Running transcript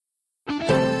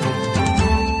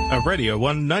Radio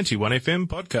 191 FM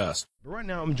podcast. Right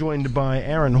now I'm joined by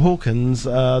Aaron Hawkins,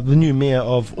 the new mayor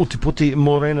of Ōtepoti.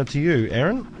 Morena to you,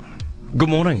 Aaron. Good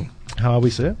morning. How are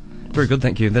we, sir? Very good,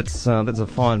 thank you. That's a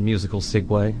fine musical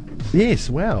segue. Yes,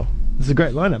 wow. This is a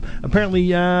great lineup. Apparently,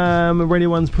 Radio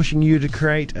 1's pushing you to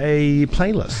create a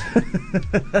playlist.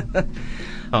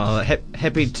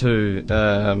 Happy to,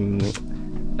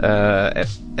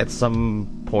 at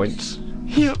some point...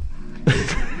 Yep.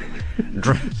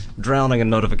 Drowning in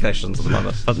notifications at the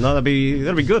moment. But no, that'll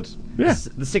be good. Yeah. It's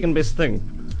the second best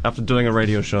thing after doing a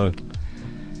radio show.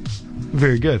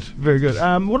 Very good, very good.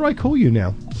 What do I call you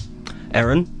now?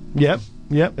 Aaron? Yep.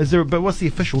 But what's the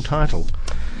official title?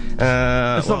 It's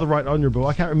not the Right Honourable.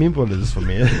 I can't remember what it is for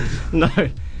mayor. No.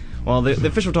 Well, the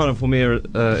official title for mayor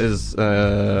is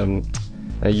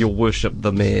Your Worship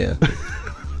the Mayor.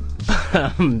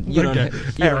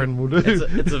 Aaron will do.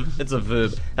 It's a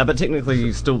verb. But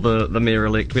technically, still the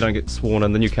mayor-elect. We don't get sworn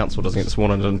in. The new council doesn't get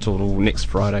sworn in until next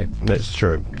Friday. That's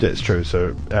true.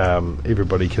 So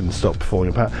everybody can stop falling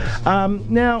apart.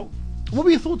 Now, what were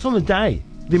your thoughts on the day?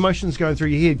 The emotions going through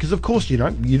your head, because of course you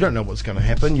don't know what's going to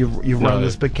happen. You've run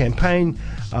this big campaign.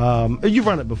 You've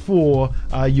run it before.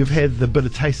 You've had the bitter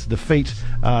taste of defeat.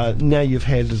 Now you've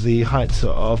had the heights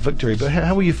of victory. But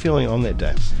how were you feeling on that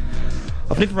day?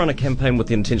 I've never run a campaign with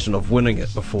the intention of winning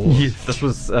it before. Yes. This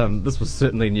was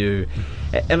certainly new,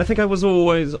 and I think I was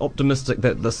always optimistic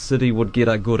that the city would get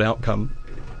a good outcome,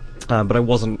 but I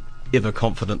wasn't ever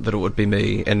confident that it would be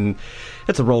me. And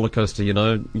it's a roller coaster,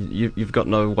 You've got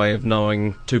no way of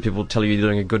knowing. Two people tell you you're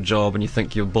doing a good job and you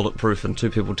think you're bulletproof, and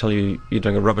two people tell you you're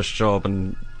doing a rubbish job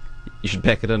and you should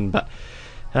pack it in. But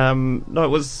no, it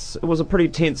was a pretty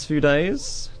tense few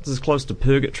days. It's as close to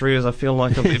purgatory as I feel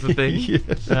like I've ever been.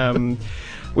 Yeah.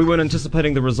 We weren't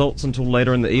anticipating the results until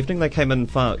later in the evening. They came in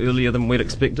far earlier than we'd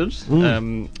expected.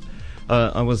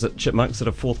 I was at Chipmunks at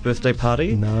a 4th birthday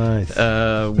party. Nice.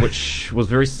 Which was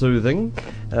very soothing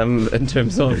in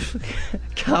terms of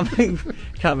calming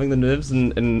the nerves.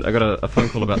 And I got a phone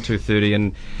call about 2:30.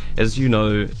 And as you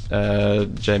know,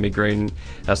 Jamie Green,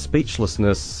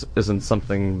 speechlessness isn't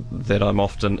something that I'm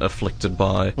often afflicted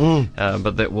by.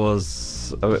 But that was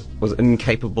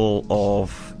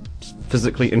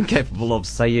physically incapable of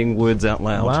saying words out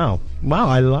loud. Wow,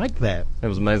 I like that. It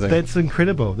was amazing. That's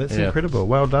incredible. Incredible.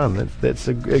 Well done. That's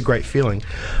a great feeling.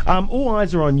 All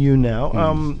eyes are on you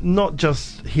now, not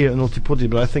just here in Ōtepoti,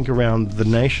 but I think around the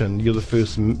nation. You're the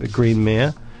first Green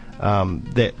mayor.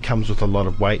 That comes with a lot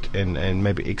of weight and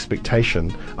maybe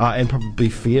expectation, and probably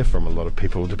fear from a lot of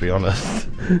people, to be honest.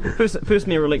 First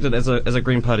mayor elected as a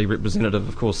Green Party representative.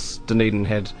 Of course, Dunedin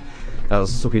had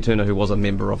Suki Turner, who was a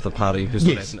member of the party, who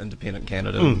stood as an independent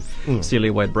candidate.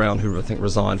 Celia Wade-Brown, who I think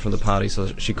resigned from the party, so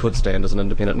she could stand as an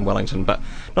independent in Wellington. But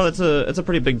no, it's a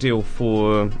pretty big deal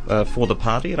for the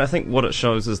party, and I think what it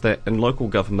shows is that in local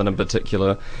government in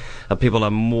particular, people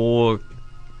are more.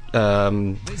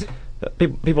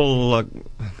 People are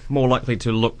more likely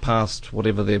to look past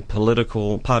whatever their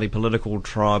political,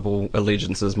 tribal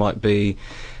allegiances might be,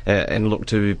 and look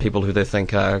to people who they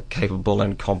think are capable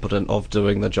and competent of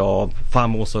doing the job, far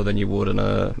more so than you would in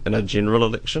a general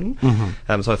election.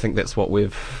 So I think that's what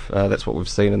we've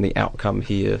seen in the outcome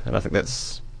here, and I think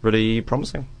that's really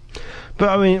promising. But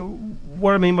I mean,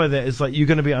 what I mean by that is, like, you're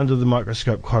going to be under the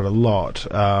microscope quite a lot.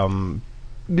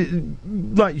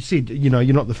 Like you said,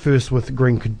 you're not the first with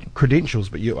green credentials,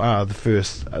 but you are the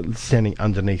first standing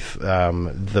underneath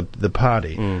the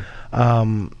party.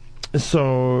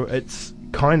 So it's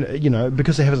kind of,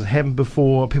 because it hasn't happened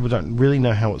before, people don't really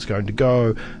know how it's going to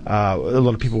go. A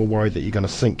lot of people are worried that you're going to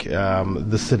sink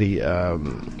the city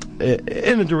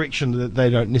in a direction that they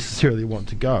don't necessarily want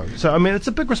to go. So, I mean, it's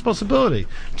a big responsibility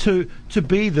to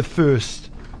be the first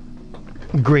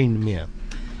Green mayor.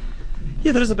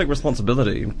 Yeah, that is a big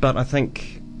responsibility, but I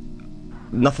think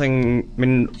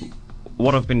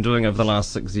what I've been doing over the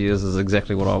last 6 years is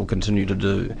exactly what I will continue to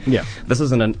do. Yeah. This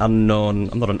isn't I'm not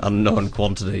an unknown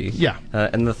quantity. Yeah.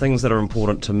 And the things that are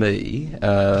important to me,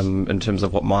 in terms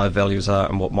of what my values are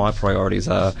and what my priorities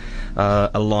are,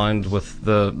 aligned with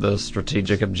the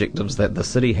strategic objectives that the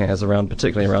city has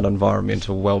particularly around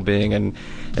environmental well-being and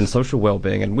social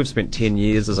well-being. And we've spent 10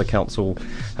 years as a council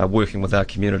working with our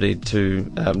community to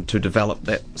develop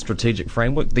that strategic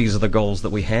framework. These are the goals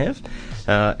that we have,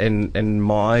 and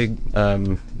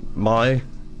my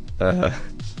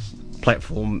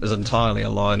platform is entirely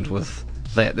aligned with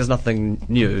that. There's nothing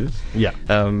new. Yeah.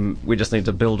 We just need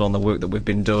to build on the work that we've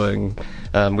been doing.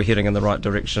 We're heading in the right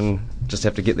direction. Just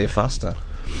have to get there faster.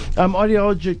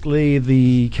 Ideologically,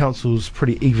 the council's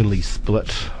pretty evenly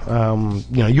split.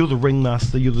 You're the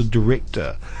ringmaster, you're the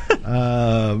director.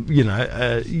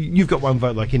 You've got one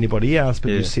vote like anybody else,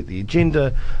 but you set the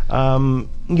agenda.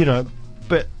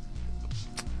 But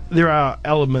there are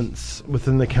elements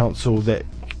within the council that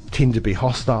tend to be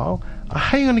hostile.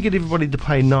 How are you going to get everybody to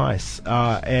play nice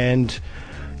and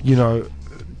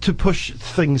to push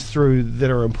things through that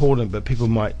are important, but people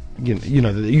might, that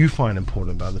you find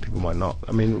important, but other people might not?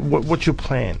 I mean, what's your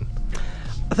plan?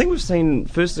 I think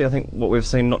what we've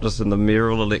seen not just in the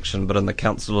mayoral election, but in the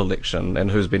council election,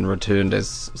 and who's been returned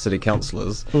as city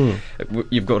councillors,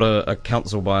 you've got a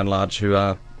council by and large who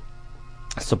are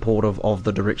supportive of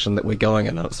the direction that we're going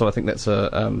in. So I think that's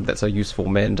a useful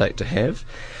mandate to have.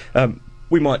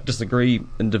 We might disagree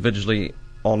individually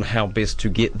on how best to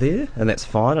get there, and that's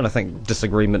fine, and I think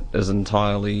disagreement is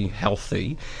entirely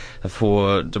healthy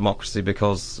for democracy,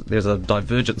 because there's a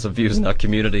divergence of views in our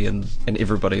community, and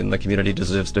everybody in the community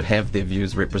deserves to have their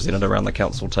views represented around the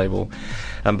council table.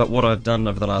 But what I've done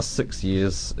over the last 6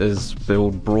 years is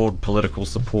build broad political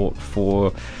support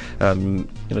for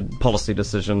policy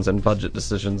decisions and budget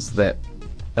decisions that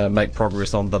make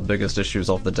progress on the biggest issues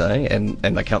of the day, and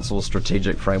the council's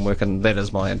strategic framework, and that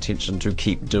is my intention to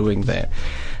keep doing that.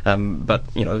 But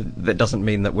that doesn't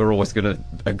mean that we're always going to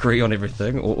agree on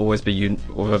everything, or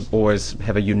always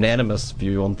have a unanimous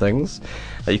view on things.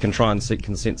 You can try and seek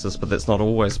consensus, but that's not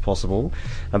always possible.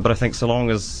 But I think so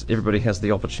long as everybody has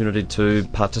the opportunity to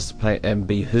participate and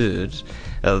be heard,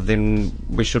 then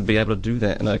we should be able to do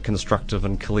that in a constructive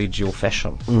and collegial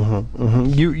fashion.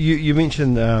 You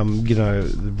mentioned the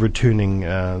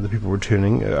people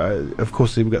returning. Of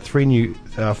course, we've got 4 new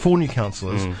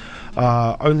councillors.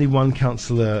 Only one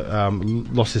councillor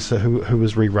lost who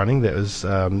was rerunning. That was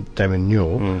Damon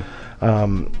Newell.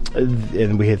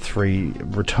 And we had 3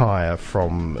 retire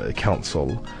from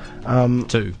council.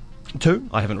 2. 2?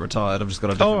 I haven't retired. I've just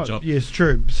got a different job. Yes,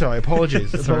 true. Sorry,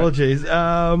 apologies. Apologies.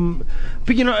 But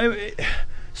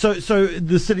so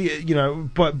the city,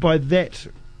 by that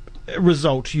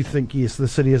result, you think, yes, the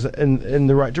city is in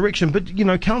the right direction. But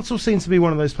council seems to be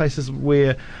one of those places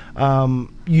where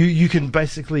you can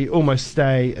basically almost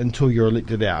stay until you're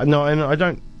elected out. No, and I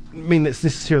don't mean that's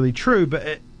necessarily true,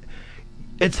 but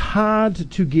it's hard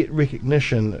to get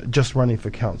recognition just running for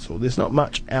council. There's not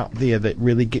much out there that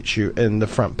really gets you in the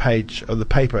front page of the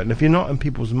paper, and if you're not in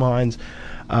people's minds,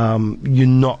 you're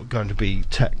not going to be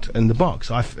ticked in the box.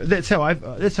 That's how I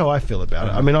feel about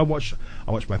it. I mean, I watch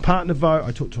my partner vote.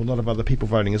 I talk to a lot of other people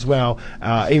voting as well.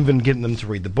 Even getting them to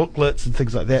read the booklets and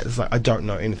things like that. It's like, I don't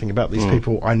know anything about these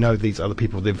people. I know these other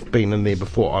people. They've been in there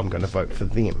before. I'm going to vote for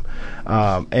them.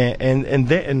 And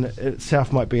that in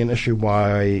itself might be an issue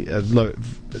why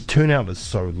turnout is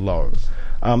so low.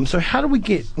 So how do we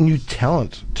get new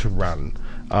talent to run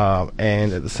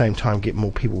and at the same time get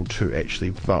more people to actually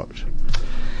vote?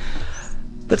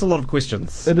 That's a lot of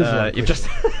questions. It is a lot of questions.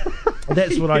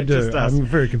 That's what I do. I'm a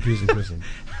very confusing person.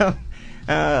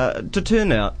 To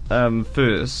turn out,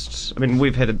 first, I mean,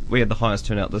 we had the highest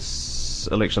turnout this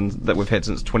election that we've had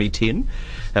since 2010,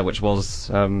 which was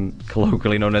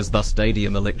colloquially known as the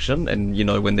stadium election. And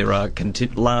when there are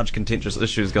large contentious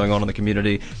issues going on in the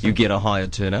community, you get a higher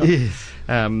turnout. Yes.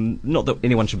 Not that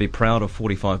anyone should be proud of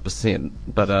 45%,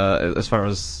 but as far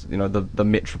as the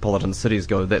metropolitan cities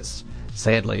go, that's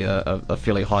sadly a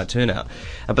fairly high turnout.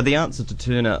 But the answer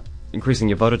to increasing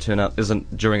your voter turnout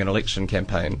isn't during an election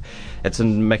campaign. It's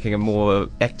in making a more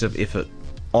active effort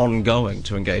ongoing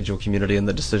to engage your community in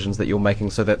the decisions that you're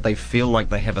making, so that they feel like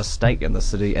they have a stake in the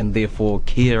city and therefore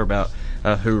care about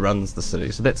who runs the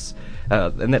city. So that's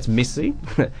messy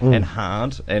and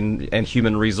hard and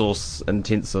human resource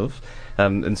intensive.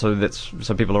 And so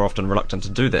people are often reluctant to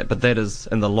do that. But that is,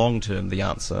 in the long term, the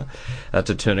answer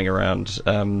to turning around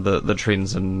the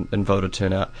trends in voter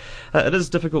turnout. It is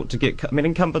difficult to get. I mean,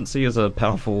 incumbency is a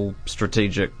powerful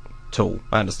strategic tool.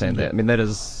 I understand that. I mean, that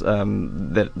is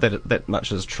that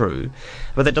much is true,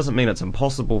 but that doesn't mean it's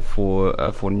impossible for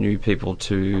new people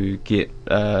to get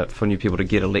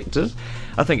elected.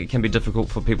 I think it can be difficult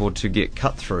for people to get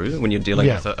cut through when you're dealing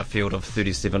with a field of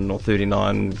 37 or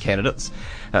 39 candidates,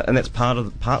 and that's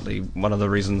partly one of the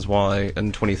reasons why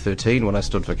in 2013, when I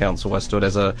stood for council, I stood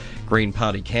as a Green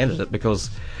Party candidate, because,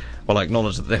 well, I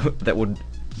acknowledge that would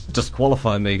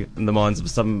disqualify me in the minds of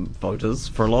some voters.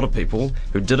 For a lot of people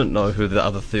who didn't know who the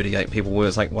other 38 people were,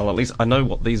 it's like, well, at least I know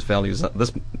what these values are,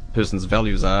 this person's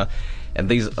values are, and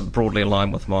these are broadly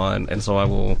align with mine, and so I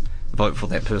will vote for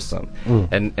that person.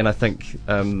 And I think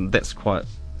that's quite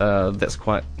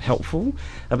helpful.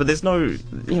 But there's no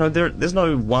there's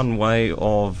no one way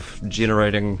of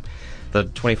generating the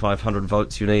 2,500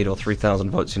 votes you need or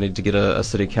 3,000 votes you need to get a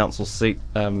city council seat.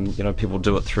 People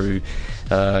do it through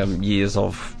years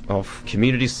of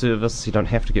community service. You don't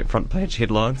have to get front page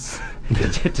headlines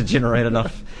to generate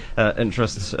enough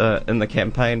interest in the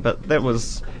campaign. But that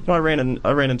was, I ran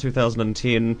in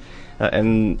 2010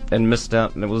 and missed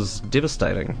out, and it was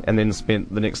devastating. And then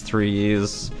spent the next 3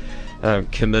 years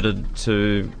committed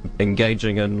to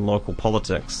engaging in local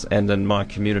politics and in my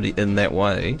community in that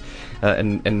way,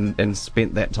 and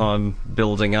spent that time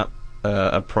building up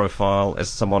a profile as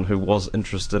someone who was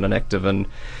interested and active in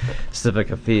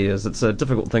civic affairs. It's a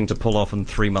difficult thing to pull off in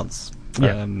 3 months.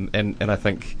 Yeah. And I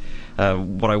think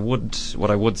what I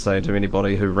would say to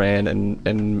anybody who ran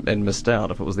and missed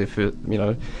out, if it was their first,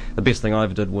 the best thing I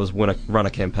ever did was run a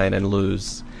campaign and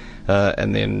lose,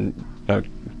 and then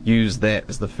use that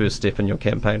as the first step in your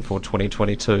campaign for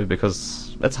 2022,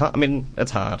 because it's hard. I mean,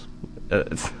 it's hard.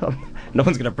 No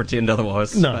one's going to pretend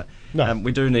otherwise. No.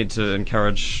 We do need to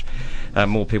encourage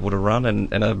more people to run,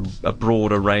 and a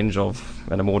broader range and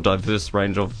a more diverse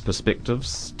range of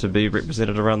perspectives to be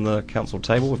represented around the council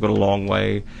table. We've got a long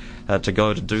way to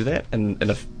go to do that, and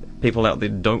if people out there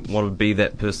don't want to be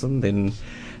that person, then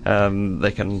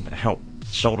they can help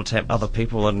shoulder tap other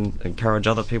people and encourage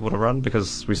other people to run,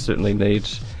 because we certainly need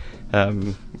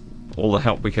all the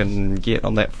help we can get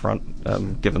on that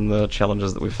front, given the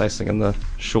challenges that we're facing in the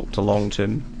short to long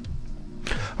term.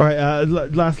 All right,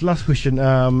 last question.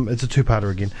 It's a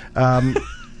two-parter again.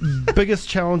 Biggest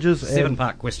challenges...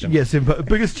 7-part question. Yes,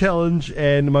 biggest challenge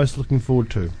and most looking forward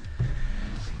to?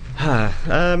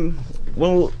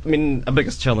 Well, I mean, a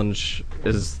biggest challenge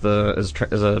is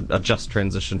a just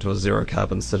transition to a zero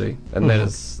carbon city, and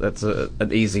that's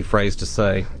an easy phrase to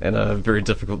say and a very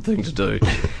difficult thing to do.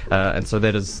 And so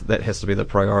that has to be the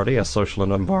priority. Our social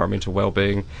and environmental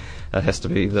well-being has to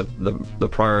be the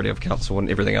priority of council, and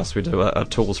everything else we do are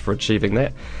tools for achieving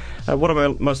that. What am I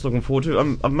most looking forward to?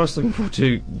 I'm most looking forward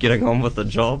to getting on with the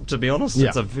job, to be honest. Yeah.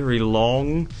 It's a very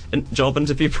long job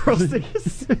interview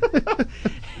process.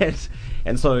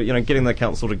 And so, getting the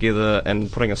council together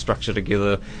and putting a structure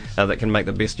together that can make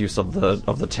the best use of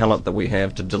the talent that we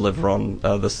have to deliver on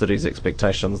the city's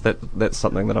expectations, that's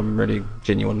something that I'm really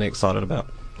genuinely excited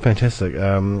about. Fantastic.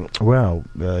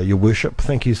 Your worship,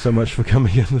 thank you so much for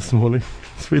coming in this morning.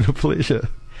 It's been a pleasure.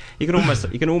 You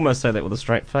can almost say that with a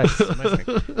straight face. It's amazing.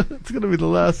 It's going to be the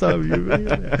last time you've been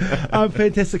here.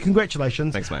 Fantastic.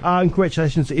 Congratulations. Thanks, mate.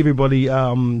 Congratulations to everybody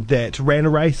that ran a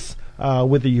race,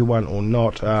 whether you won or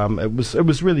not. It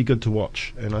was really good to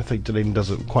watch, and I think Dunedin does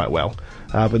it quite well.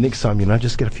 But next time,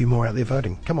 just get a few more out there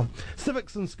voting. Come on.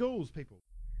 Civics in schools, people.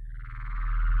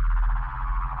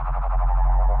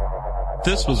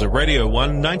 This was a Radio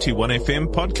 1 91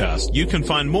 FM podcast. You can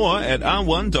find more at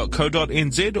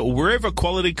r1.co.nz or wherever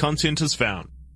quality content is found.